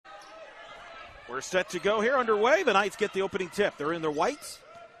We're set to go here, underway. The Knights get the opening tip. They're in their whites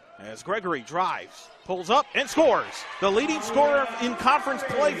as Gregory drives, pulls up, and scores. The leading scorer in conference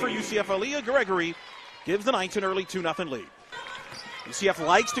play for UCF, Aliyah Gregory, gives the Knights an early 2-0 lead. UCF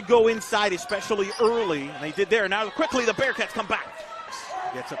likes to go inside, especially early, and they did there. Now quickly the Bearcats come back.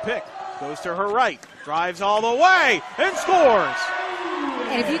 Gets a pick, goes to her right, drives all the way, and scores.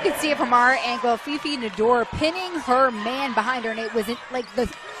 And if you could see it from our angle, Fifi Nador pinning her man behind her, and it was like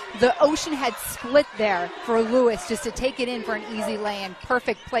the ocean had split there for Lewis just to take it in for an easy lay-in.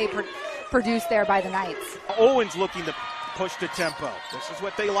 Perfect play produced there by the Knights. Owens looking to push the tempo. This is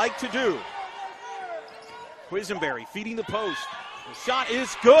what they like to do. Quisenberry feeding the post. The shot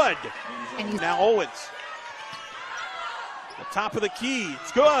is good. And now Owens. The top of the key.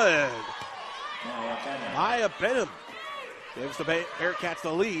 It's good. Maya Benham gives the Bearcats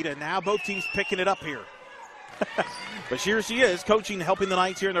the lead, and now both teams picking it up here. But here she is, coaching, helping the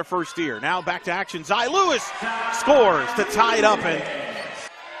Knights here in their first year. Now back to action. Zy Lewis scores to tie it up. And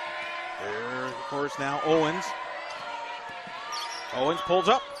there, of course, now Owens. Owens pulls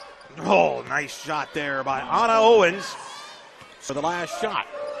up. Oh, nice shot there by Anna Owens for the last shot.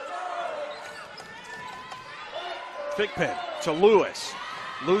 Thigpen to Lewis.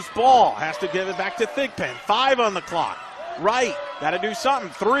 Loose ball, has to give it back to Thigpen. 5 on the clock. Wright, got to do something.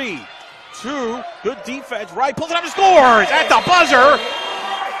 3, 2, good defense. Wright pulls it up and scores at the buzzer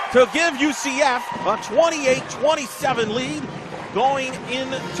to give UCF a 28-27 lead going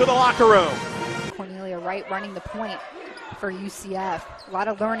into the locker room. Korneila Wright running the point for UCF. A lot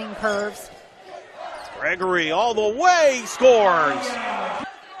of learning curves. Gregory all the way scores.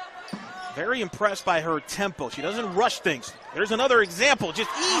 Very impressed by her tempo. She doesn't rush things. There's another example. Just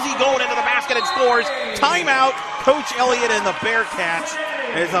easy going into the basket and scores. Timeout, Coach Elliott and the Bearcats.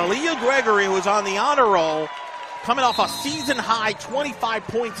 As Aliyah Gregory, who was on the honor roll, coming off a season-high 25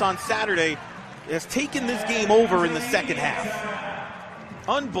 points on Saturday, has taken this game over in the second half.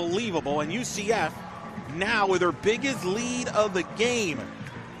 Unbelievable. And UCF now with her biggest lead of the game,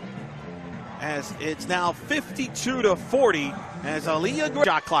 as it's now 52-40 as Aliyah Gregory.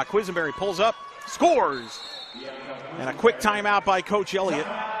 Shot clock. Quisenberry pulls up, scores. And a quick timeout by Coach Elliott.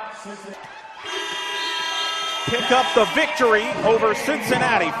 Pick up the victory over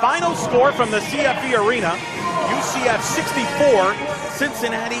Cincinnati. Final score from the CFE Arena, UCF 64,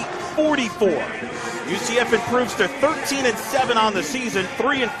 Cincinnati 44. UCF improves to 13-7 on the season,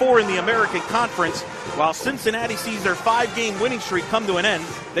 3-4 in the American Conference, while Cincinnati sees their 5-game winning streak come to an end.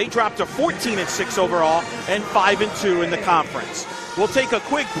 They drop to 14-6 overall and 5-2 in the conference. We'll take a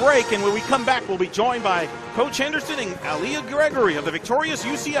quick break, and when we come back, we'll be joined by Coach Henderson and Aliyah Gregory of the victorious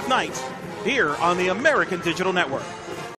UCF Knights here on the American Digital Network.